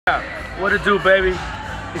What it do, baby?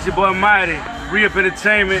 It's your boy Mighty, Re-Up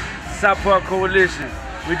Entertainment, South Park Coalition.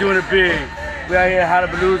 We doing it big. We out here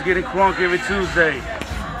at Blues getting crunk every Tuesday.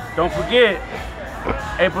 Don't forget,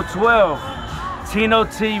 April 12th, TINO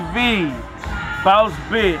TV, Boss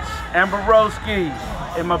Bitch, Amberoski,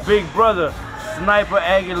 and my big brother, Sniper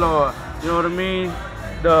Aguilar. You know what I mean?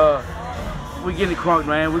 We getting crunk,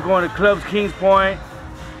 man. We're going to clubs Kingspoint.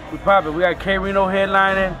 We poppin'. We got K-Reno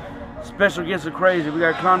headlining. Special guests are crazy. We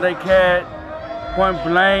got Klondike Cat, Point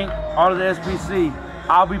Blank, all of the SPC.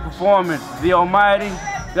 I'll be performing. The Almighty,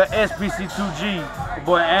 got SPC2G, my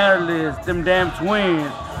boy Analyst, them damn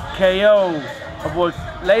twins, KO, my boy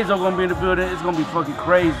Lazo gonna be in the building. It's gonna be fucking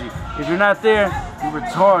crazy. If you're not there, you're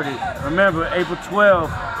retarded. Remember, April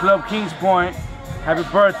 12th, Club Kingspoint. Happy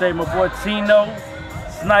birthday, my boy Tino,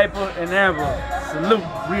 Sniper, and Amber. Salute,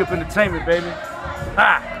 Re-Up Entertainment, baby.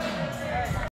 Ha!